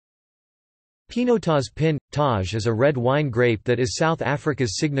Pinotage Pin.Tage is a red wine grape that is South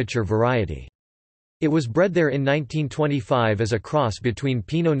Africa's signature variety. It was bred there in 1925 as a cross between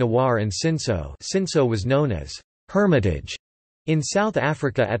Pinot Noir and Cinsault. Cinsault was known as Hermitage in South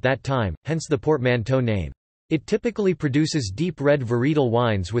Africa at that time, hence the portmanteau name. It typically produces deep red varietal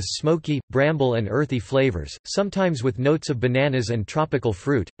wines with smoky, bramble and earthy flavors, sometimes with notes of bananas and tropical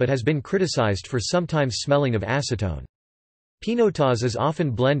fruit, but has been criticized for sometimes smelling of acetone. Pinotage is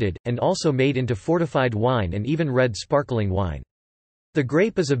often blended, and also made into fortified wine and even red sparkling wine. The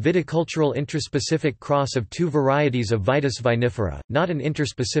grape is a viticultural intraspecific cross of two varieties of Vitis vinifera, not an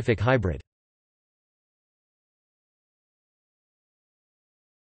interspecific hybrid.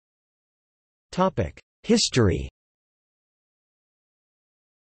 History.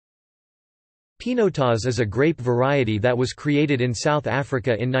 Pinotage is a grape variety that was created in South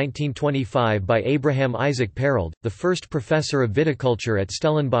Africa in 1925 by Abraham Isaac Perold, the first professor of viticulture at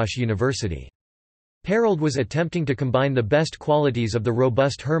Stellenbosch University. Perold was attempting to combine the best qualities of the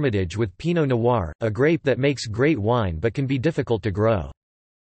robust Hermitage with Pinot Noir, a grape that makes great wine but can be difficult to grow.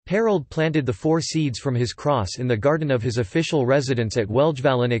 Perold planted the 4 seeds from his cross in the garden of his official residence at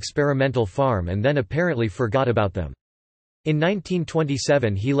Welgevallen Experimental Farm and then apparently forgot about them. In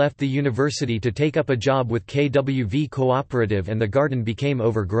 1927 he left the university to take up a job with KWV Cooperative and the garden became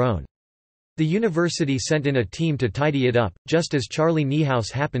overgrown. The university sent in a team to tidy it up, just as Charlie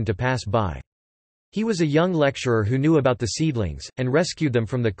Niehaus happened to pass by. He was a young lecturer who knew about the seedlings, and rescued them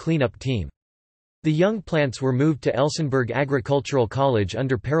from the cleanup team. The young plants were moved to Elsenburg Agricultural College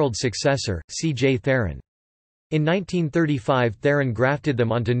under Perold's successor, C.J. Theron. In 1935 Theron grafted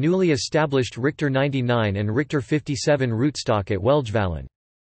them onto newly established Richter 99 and Richter 57 rootstock at Welgevallen.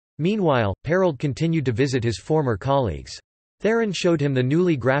 Meanwhile, Perold continued to visit his former colleagues. Theron showed him the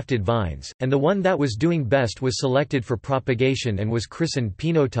newly grafted vines, and the one that was doing best was selected for propagation and was christened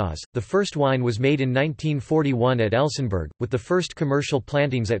Pinotage. The first wine was made in 1941 at Elsenburg, with the first commercial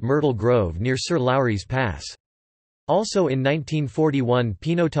plantings at Myrtle Grove near Sir Lowry's Pass. Also in 1941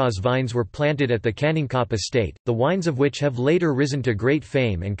 Pinotage vines were planted at the Canningsop estate, the wines of which have later risen to great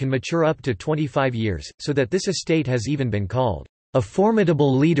fame and can mature up to 25 years, so that this estate has even been called a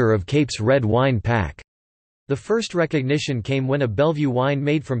formidable leader of Cape's red wine pack. The first recognition came when a Bellevue wine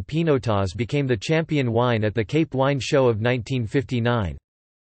made from Pinotage became the champion wine at the Cape Wine Show of 1959.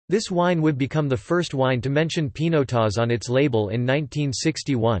 This wine would become the first wine to mention Pinotage on its label in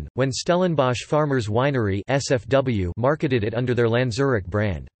 1961, when Stellenbosch Farmers Winery (SFW) marketed it under their Lanzurich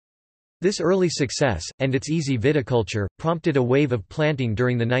brand. This early success, and its easy viticulture, prompted a wave of planting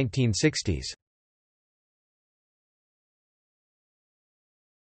during the 1960s.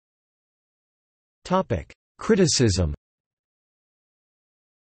 Criticism.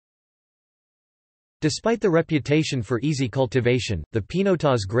 Despite the reputation for easy cultivation, the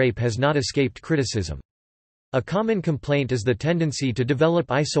Pinotage grape has not escaped criticism. A common complaint is the tendency to develop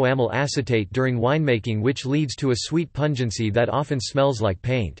isoamyl acetate during winemaking, which leads to a sweet pungency that often smells like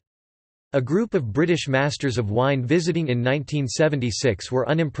paint. A group of British masters of wine visiting in 1976 were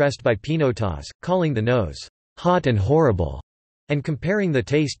unimpressed by Pinotage, calling the nose hot and horrible, and comparing the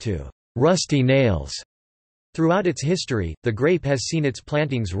taste to rusty nails. Throughout its history, the grape has seen its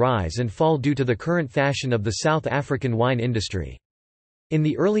plantings rise and fall due to the current fashion of the South African wine industry. In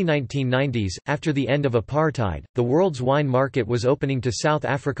the early 1990s, after the end of apartheid, the world's wine market was opening to South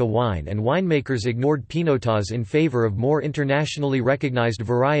Africa wine and winemakers ignored Pinotage in favor of more internationally recognized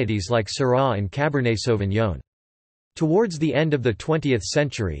varieties like Syrah and Cabernet Sauvignon. Towards the end of the 20th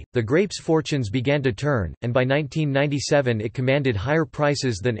century, the grape's fortunes began to turn, and by 1997 it commanded higher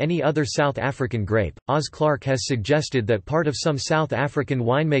prices than any other South African grape. Oz Clarke has suggested that part of some South African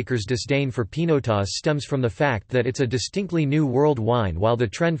winemakers' disdain for Pinotage stems from the fact that it's a distinctly new world wine, while the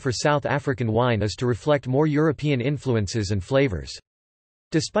trend for South African wine is to reflect more European influences and flavors.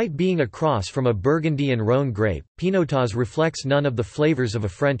 Despite being a cross from a Burgundy and Rhône grape, Pinotage reflects none of the flavors of a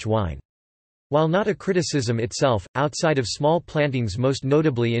French wine. While not a criticism itself, outside of small plantings most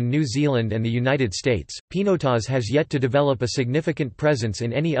notably in New Zealand and the United States, Pinotage has yet to develop a significant presence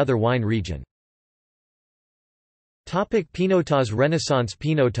in any other wine region. Pinotage Renaissance.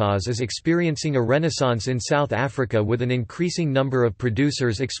 Pinotage is experiencing a renaissance in South Africa, with an increasing number of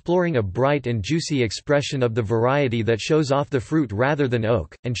producers exploring a bright and juicy expression of the variety that shows off the fruit rather than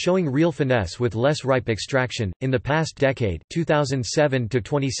oak, and showing real finesse with less ripe extraction. In the past decade, 2007 to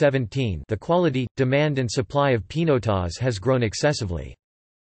 2017, the quality, demand and supply of Pinotage has grown excessively.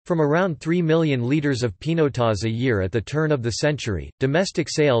 From around 3 million litres of Pinotage a year at the turn of the century, domestic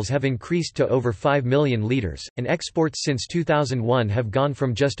sales have increased to over 5 million litres, and exports since 2001 have gone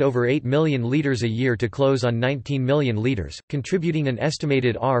from just over 8 million litres a year to close on 19 million litres, contributing an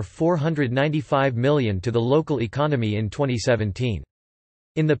estimated €495 million to the local economy in 2017.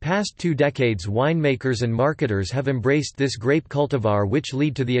 In the past 2 decades, winemakers and marketers have embraced this grape cultivar, which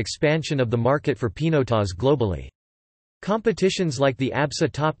lead to the expansion of the market for Pinotage globally. Competitions like the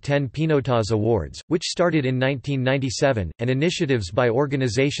ABSA Top 10 Pinotage Awards, which started in 1997, and initiatives by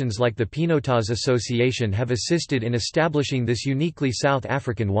organizations like the Pinotage Association have assisted in establishing this uniquely South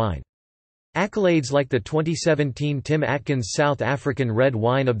African wine. Accolades like the 2017 Tim Atkins South African Red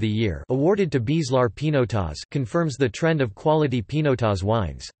Wine of the Year, awarded to Beeslaar Pinotage, confirms the trend of quality Pinotage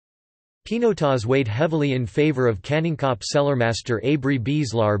wines. Pinotage weighed heavily in favor of Koninkop Cellarmaster Abri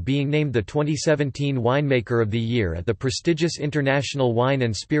Beeslaar being named the 2017 Winemaker of the Year at the prestigious International Wine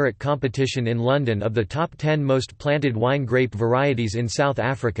and Spirit Competition in London. Of the top 10 most planted wine grape varieties in South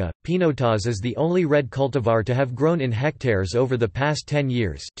Africa, Pinotage is the only red cultivar to have grown in hectares over the past 10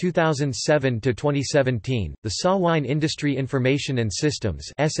 years 2007 to 2017. The SA Wine Industry Information and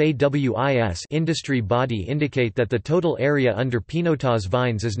Systems industry body indicate that the total area under Pinotage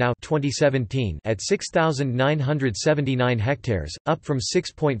vines is now 2017 at 6,979 hectares, up from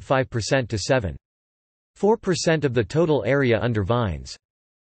 6.5% to 7.4% of the total area under vines.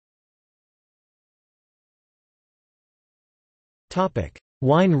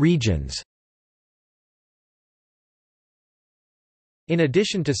 Wine regions. In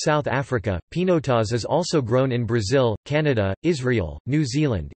addition to South Africa, Pinotage is also grown in Brazil, Canada, Israel, New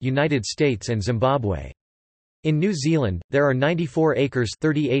Zealand, United States and Zimbabwe. In New Zealand, there are 94 acres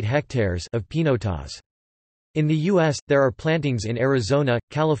 38 hectares of Pinotage. In the U.S., there are plantings in Arizona,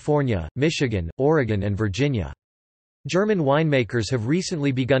 California, Michigan, Oregon and Virginia. German winemakers have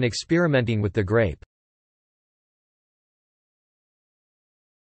recently begun experimenting with the grape.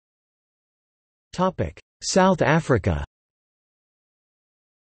 South Africa.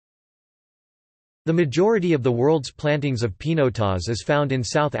 The majority of the world's plantings of Pinotage is found in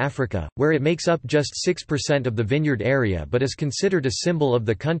South Africa, where it makes up just 6% of the vineyard area but is considered a symbol of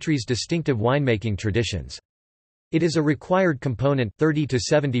the country's distinctive winemaking traditions. It is a required component 30 to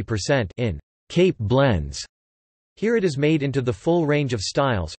 70% in Cape blends. Here it is made into the full range of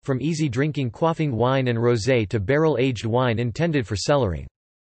styles, from easy-drinking quaffing wine and rosé to barrel-aged wine intended for cellaring.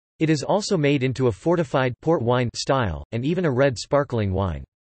 It is also made into a fortified port wine style, and even a red sparkling wine.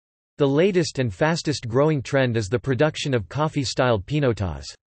 The latest and fastest growing trend is the production of coffee-styled Pinotage.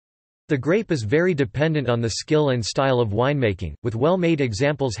 The grape is very dependent on the skill and style of winemaking, with well-made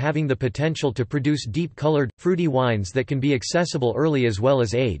examples having the potential to produce deep-colored, fruity wines that can be accessible early as well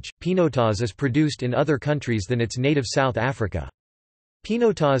as age. Pinotage is produced in other countries than its native South Africa.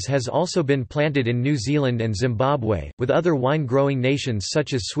 Pinotage has also been planted in New Zealand and Zimbabwe, with other wine-growing nations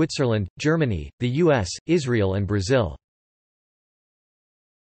such as Switzerland, Germany, the US, Israel and Brazil.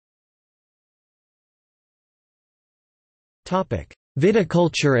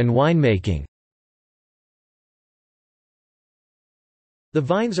 Viticulture and winemaking. The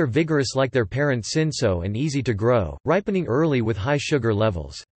vines are vigorous like their parent Cinsault and easy to grow, ripening early with high sugar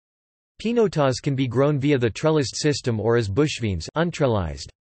levels. Pinotage can be grown via the trellised system or as bushvines untrellised.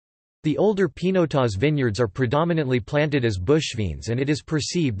 The older Pinotage vineyards are predominantly planted as bushvines, and it is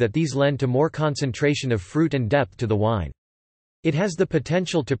perceived that these lend to more concentration of fruit and depth to the wine. It has the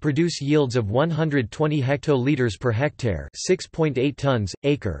potential to produce yields of 120 hectoliters per hectare, 6.8 tons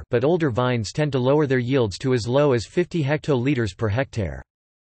acre, but older vines tend to lower their yields to as low as 50 hectoliters per hectare.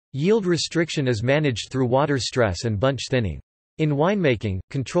 Yield restriction is managed through water stress and bunch thinning. In winemaking,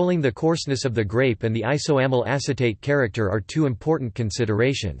 controlling the coarseness of the grape and the isoamyl acetate character are two important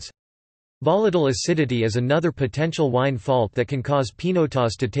considerations. Volatile acidity is another potential wine fault that can cause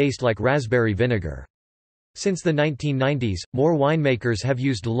Pinotage to taste like raspberry vinegar. Since the 1990s, more winemakers have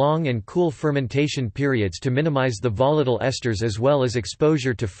used long and cool fermentation periods to minimize the volatile esters as well as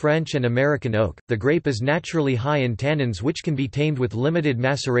exposure to French and American oak. The grape is naturally high in tannins which can be tamed with limited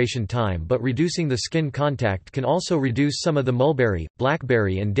maceration time, but reducing the skin contact can also reduce some of the mulberry,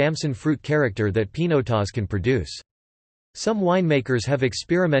 blackberry and damson fruit character that Pinotage can produce. Some winemakers have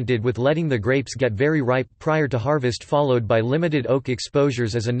experimented with letting the grapes get very ripe prior to harvest, followed by limited oak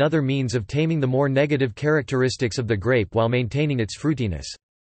exposures as another means of taming the more negative characteristics of the grape while maintaining its fruitiness.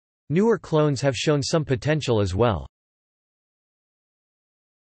 Newer clones have shown some potential as well.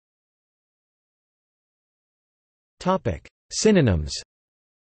 Synonyms.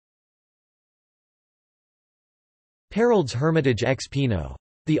 Perold's Hermitage ex Pinot.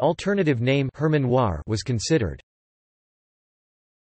 The alternative name Hermanoir was considered.